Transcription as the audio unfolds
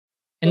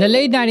In the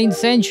late 19th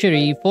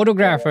century,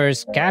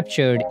 photographers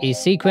captured a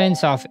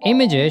sequence of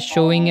images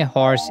showing a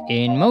horse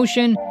in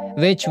motion,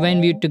 which, when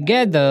viewed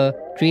together,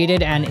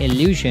 created an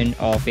illusion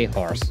of a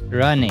horse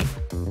running.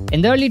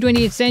 In the early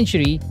 20th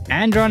century,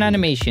 hand-drawn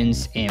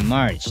animations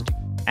emerged.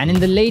 And in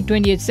the late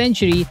 20th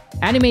century,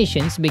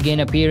 animations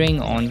began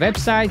appearing on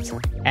websites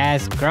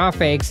as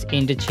graphics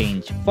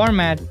interchange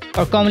format,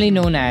 or commonly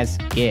known as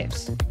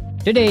GIFs.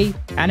 Today,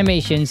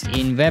 animations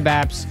in web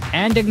apps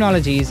and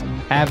technologies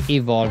have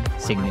evolved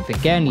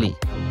significantly.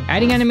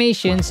 Adding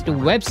animations to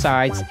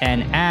websites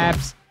and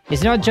apps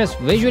is not just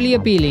visually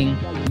appealing,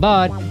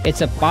 but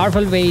it's a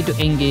powerful way to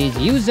engage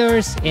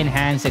users,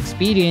 enhance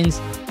experience,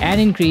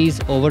 and increase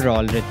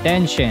overall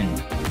retention.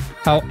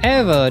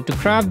 However, to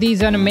craft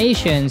these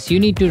animations, you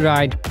need to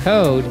write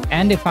code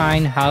and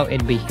define how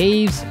it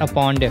behaves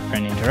upon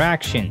different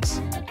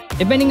interactions.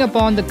 Depending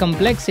upon the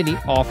complexity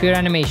of your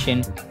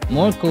animation,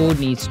 more code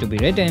needs to be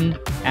written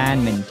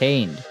and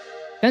maintained.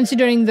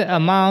 Considering the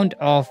amount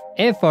of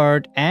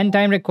effort and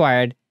time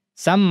required,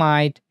 some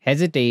might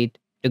hesitate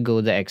to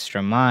go the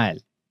extra mile.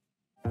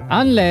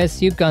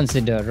 Unless you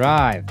consider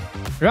Rive.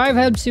 Rive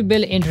helps you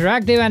build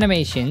interactive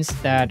animations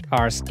that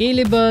are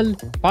scalable,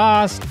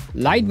 fast,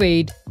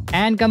 lightweight,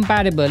 and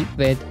compatible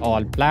with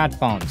all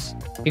platforms.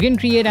 You can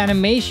create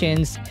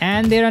animations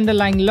and their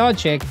underlying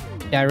logic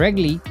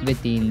directly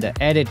within the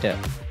editor,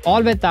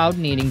 all without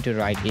needing to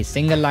write a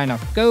single line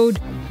of code,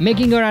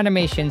 making your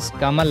animations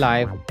come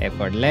alive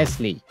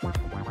effortlessly.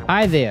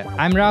 Hi there,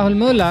 I'm Rahul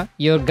Mula,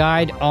 your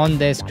guide on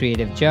this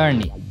creative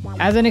journey.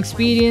 As an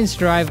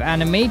experienced Rive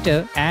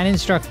animator and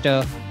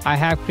instructor, I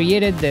have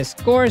created this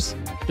course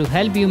to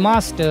help you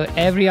master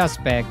every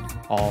aspect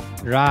of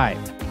Rive.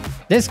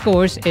 This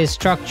course is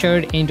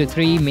structured into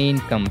three main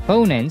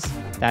components,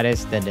 that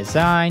is the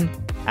design,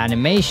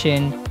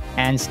 animation,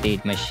 and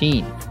state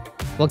machine.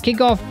 We'll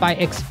kick off by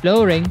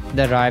exploring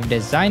the Rive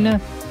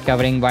Designer,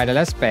 covering vital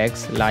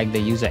aspects like the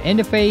user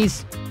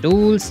interface,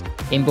 tools,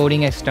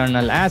 importing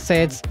external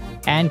assets,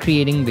 and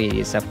creating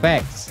various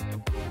effects.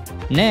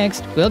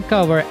 Next, we'll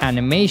cover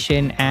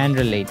animation and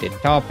related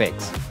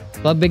topics.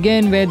 We'll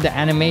begin with the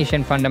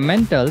animation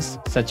fundamentals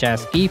such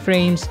as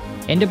keyframes,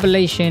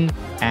 interpolation,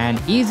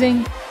 and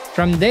easing.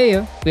 From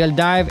there, we'll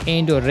dive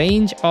into a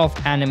range of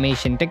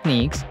animation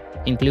techniques,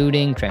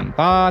 including trim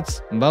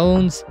paths,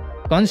 bones,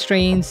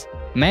 constraints,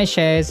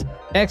 meshes,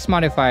 text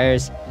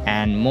modifiers,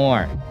 and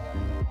more.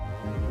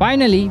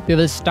 Finally, we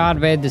will start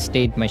with the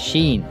state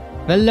machine.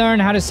 We'll learn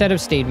how to set up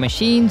state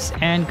machines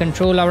and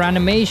control our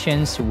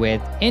animations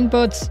with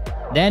inputs.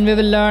 Then we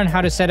will learn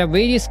how to set up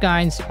various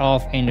kinds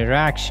of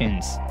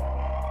interactions.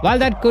 While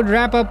that could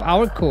wrap up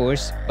our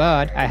course,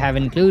 but I have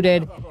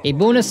included a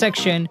bonus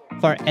section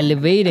for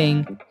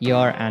elevating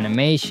your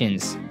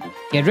animations.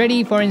 Get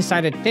ready for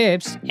insider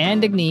tips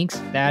and techniques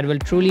that will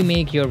truly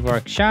make your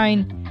work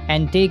shine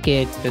and take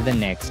it to the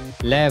next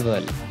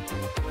level.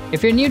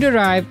 If you're new to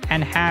Rive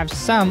and have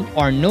some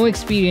or no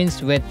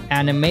experience with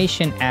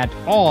animation at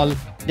all,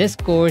 this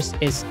course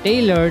is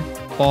tailored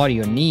for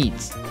your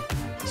needs.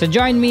 So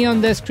join me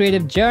on this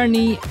creative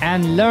journey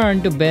and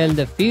learn to build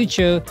the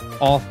future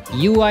of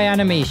UI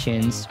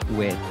animations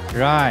with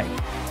Rive.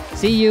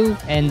 See you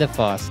in the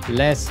first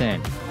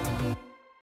lesson.